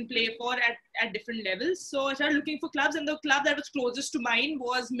that you can play for at different levels. So I started looking for clubs, and the club that was closest to mine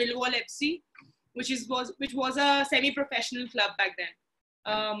was Millwall FC, which was a semi-professional club back then.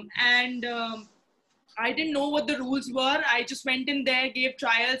 I didn't know what the rules were. I just went in there, gave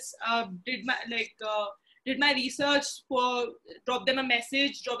trials, did my research, dropped them a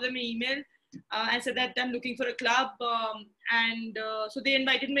message, dropped them an email, and said that I'm looking for a club. So they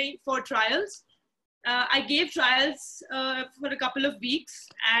invited me for trials. I gave trials for a couple of weeks,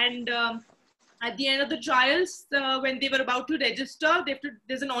 and at the end of the trials, when they were about to register,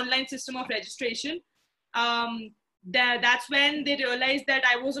 there's an online system of registration. That's when they realized that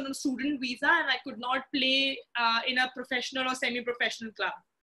I was on a student visa and I could not play in a professional or semi-professional club.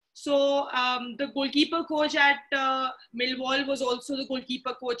 So the goalkeeper coach at Millwall was also the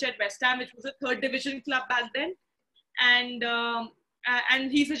goalkeeper coach at West Ham, which was a third division club back then. And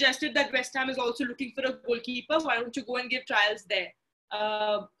he suggested that West Ham is also looking for a goalkeeper. Why don't you go and give trials there?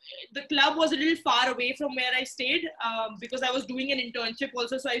 the club was a little far away from where I stayed because I was doing an internship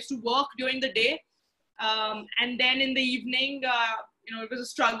also. So I used to work during the day. And then in the evening, it was a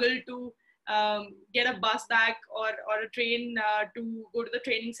struggle to get a bus back or a train to go to the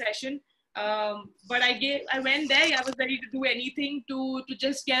training session. But I went there. I was ready to do anything to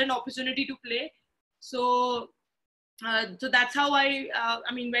just get an opportunity to play. So that's how I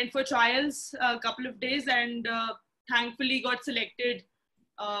went for trials a couple of days and thankfully got selected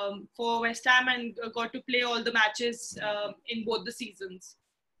for West Ham and got to play all the matches in both the seasons.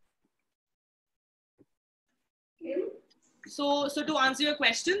 So to answer your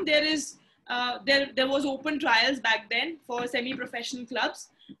question, there was open trials back then for semi-professional clubs,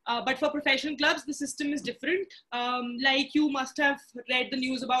 but for professional clubs the system is different. Like you must have read the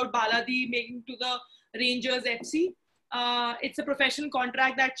news about Baladi making to the Rangers FC. It's a professional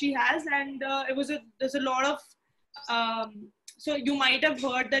contract that she has, and there's a lot of so you might have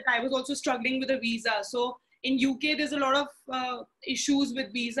heard that I was also struggling with a visa. So in UK there's a lot of issues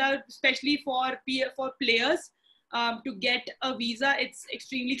with visa, especially for players. To get a visa, it's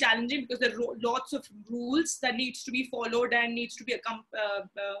extremely challenging because there are lots of rules that needs to be followed and needs to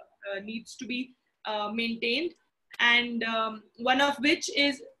be maintained. And one of which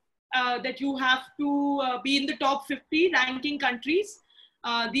is that you have to be in the top 50 ranking countries.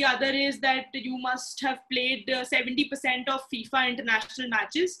 The other is that you must have played 70% of FIFA international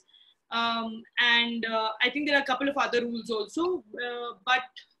matches. And I think there are a couple of other rules also.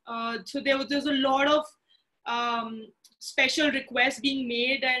 So there's a lot of special requests being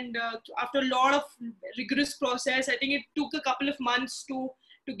made, and after a lot of rigorous process, I think it took a couple of months to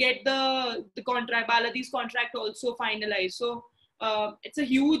get the contract, Baladi's contract also finalized. So it's a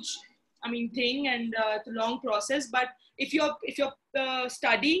huge thing, and it's a long process. But if you're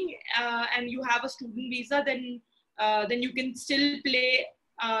studying and you have a student visa, then you can still play,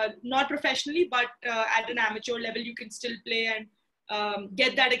 not professionally, but at an amateur level you can still play and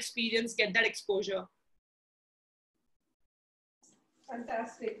get that experience, get that exposure.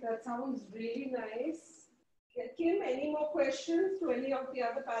 Fantastic. That sounds really nice. Kim, any more questions to any of the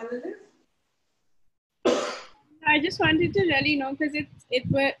other panelists? I just wanted to really know, because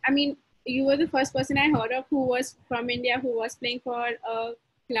you were the first person I heard of who was from India, who was playing for a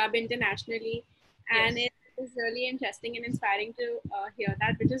club internationally. And yes, it was really interesting and inspiring to hear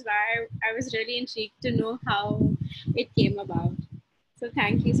that, which is why I was really intrigued to know how it came about. So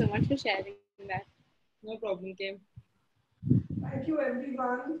thank you so much for sharing that. No problem, Kim. Thank you,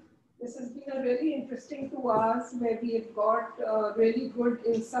 everyone. This has been a really interesting 2 hours where we have got really good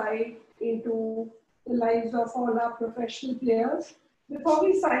insight into the lives of all our professional players. Before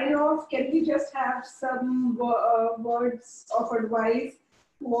we sign off, can we just have some words of advice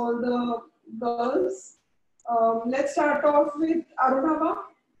to all the girls? Let's start off with Arunava.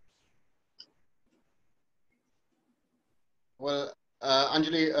 Well,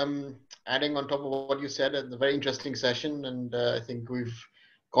 Anjali, adding on top of what you said, it's a very interesting session, and I think we've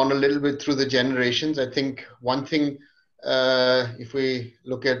gone a little bit through the generations. I think one thing, if we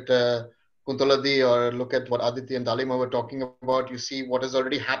look at Kuntala Di or look at what Aditi and Dalima were talking about, you see what has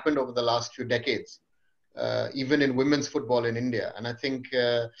already happened over the last few decades, even in women's football in India. And I think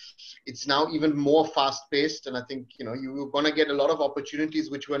it's now even more fast-paced, and I think you're going to get a lot of opportunities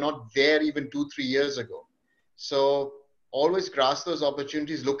which were not there even 2-3 years ago. So always grasp those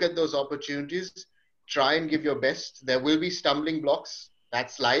opportunities, look at those opportunities, try and give your best. There will be stumbling blocks.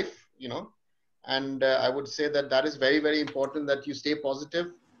 That's life, and I would say that is very, very important, that you stay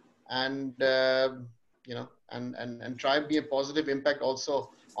positive and, and try and be a positive impact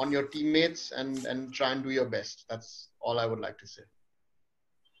also on your teammates and try and do your best. That's all I would like to say.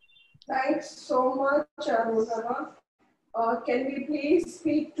 Thanks so much, Arunava. Can we please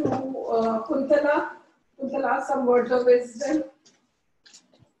speak to Kuntala? Kuntala, some words of wisdom.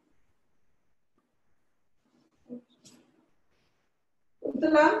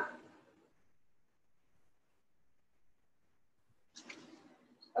 Kuntala?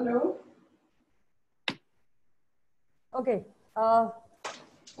 Hello? Okay. Yeah.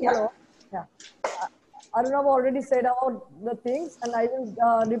 Hello. Yeah. Arunava already said about the things, and I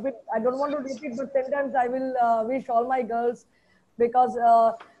will repeat. I don't want to repeat, but sometimes I will wish all my girls, because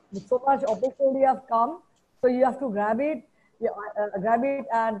so much opportunity have come. So you have to grab it,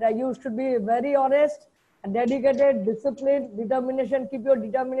 and you should be very honest and dedicated, disciplined, determination. Keep your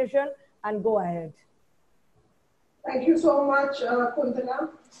determination and go ahead. Thank you so much, Kuntala.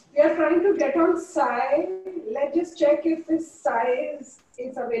 We are trying to get on Sai. Let's just check if this Sai is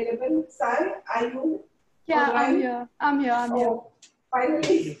available. Sai, are you? Yeah, online? I'm here. I'm here. Oh,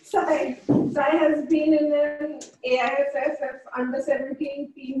 Finally, Sai has been in an AIFF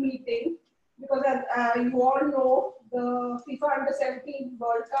under-17 team meeting because as you all know, the FIFA under-17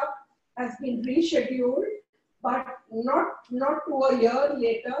 World Cup has been rescheduled, but not to a year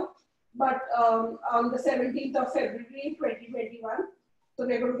later, but on the 17th of February 2021. So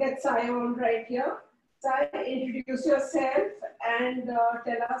we're going to get Sai on right here. Sai, introduce yourself and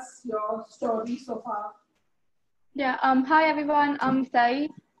tell us your story so far. Yeah, hi everyone, I'm Sai.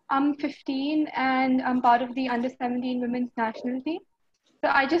 I'm 15 and I'm part of the under-17 women's national team. So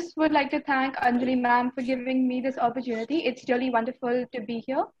I just would like to thank Anjali ma'am for giving me this opportunity. It's really wonderful to be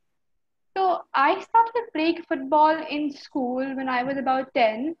here. So I started playing football in school when I was about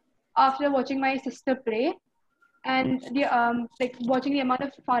 10 after watching my sister play and like watching the amount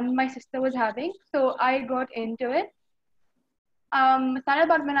of fun my sister was having. So I got into it. Started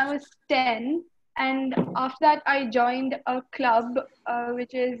about when I was 10, and after that I joined a club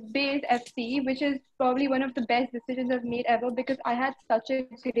which is Base FC, which is probably one of the best decisions I've made ever because I had such a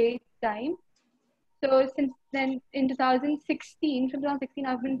great time. So since then, in 2016, from 2016,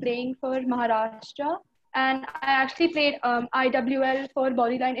 I've been playing for Maharashtra, and I actually played IWL for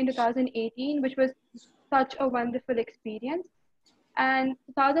Bodyline in 2018, which was such a wonderful experience. And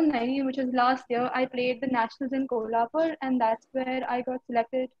 2019, which was last year, I played the nationals in Kolhapur, and that's where I got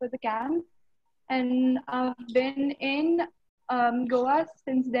selected for the camp. And I've been in Goa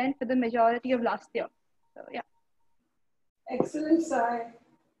since then for the majority of last year. So yeah. Excellent, Sai.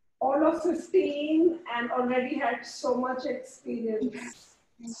 All of 15 and already had so much experience.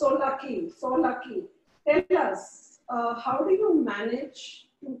 So lucky, so lucky. Tell us, how do you manage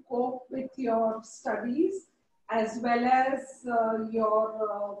to cope with your studies as well as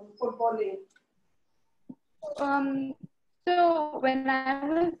your footballing? So when I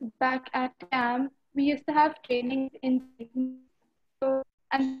was back at camp, we used to have trainings in so,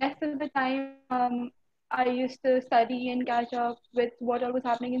 and the rest of the time, I used to study and catch up with what all was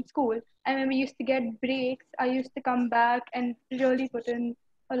happening in school. And when we used to get breaks, I used to come back and really put in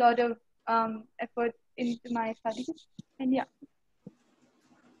a lot of effort into my studies. And yeah.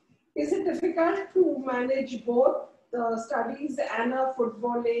 Is it difficult to manage both the studies and a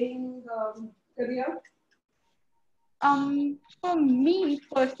footballing career? For me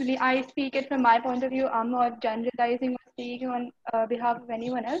personally, I speak it from my point of view. I'm not generalizing or speaking on behalf of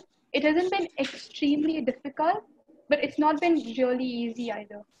anyone else. It hasn't been extremely difficult, but it's not been really easy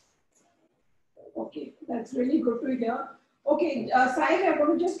either. Okay, that's really good to hear. Okay, Sai, I'm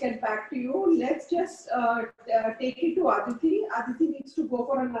going to just get back to you. Let's just take it to Aditi. Aditi needs to go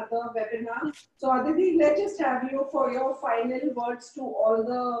for another webinar. So Aditi, let's just have you for your final words to all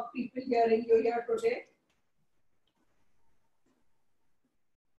the people hearing you here today.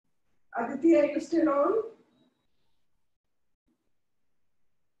 Aditi, are you still on?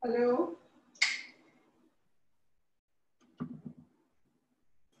 Hello?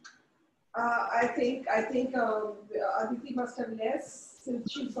 I think Aditi must have left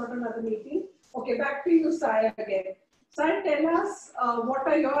since she's got another meeting. Okay, back to you, Sai, again. Sai, tell us what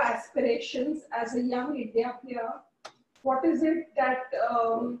are your aspirations as a young India player? What is it that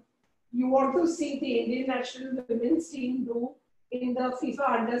you want to see the Indian national women's team do in the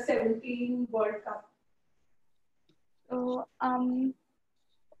FIFA Under-17 World Cup? So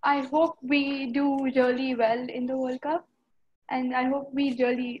I hope we do really well in the World Cup, and I hope we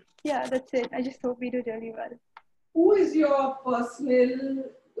really, yeah, that's it. I just hope we do really well. Who is your personal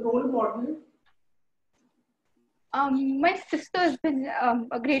role model? My sister has been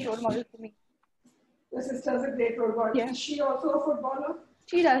a great role model for me. Your sister is a great role model. Yeah. Is she also a footballer?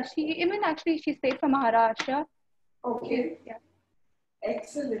 She does. She's played for Maharashtra. Okay. Yeah.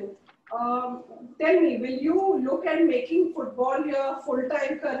 Excellent. Tell me, will you look at making football your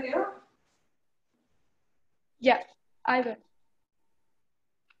full-time career? Yeah, I will.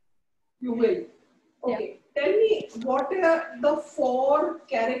 You will. Okay. Yeah. Tell me, what are the 4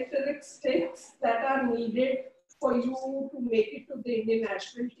 characteristics that are needed for you to make it to the Indian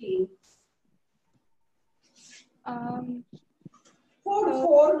national team?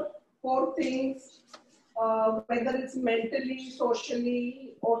 Four things, whether it's mentally,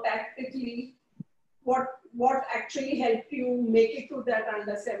 socially, or tactically, what actually helped you make it to that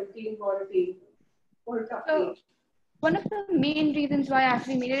under-17 World Cup team? One of the main reasons why I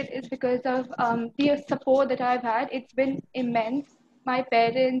actually made it is because of the support that I've had. It's been immense. My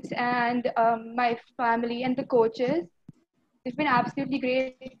parents and my family and the coaches, it's been absolutely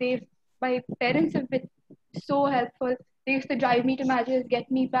great. My parents have been so helpful. They used to drive me to matches, get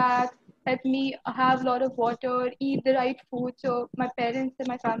me back, help me have a lot of water, eat the right food. So my parents and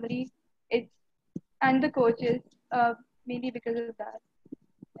my family, and the coaches mainly because of that.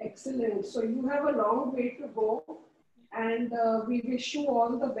 Excellent. So you have a long way to go, and we wish you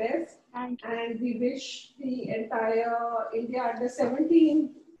all the best. Thank you. And we wish the entire India Under-17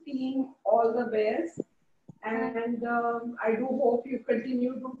 team all the best. And I do hope you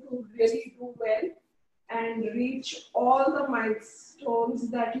continue to really do well and reach all the milestones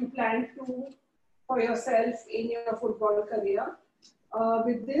that you plan to for yourself in your football career.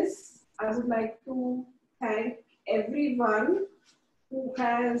 With this, I would like to thank everyone who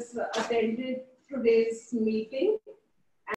has attended today's meeting.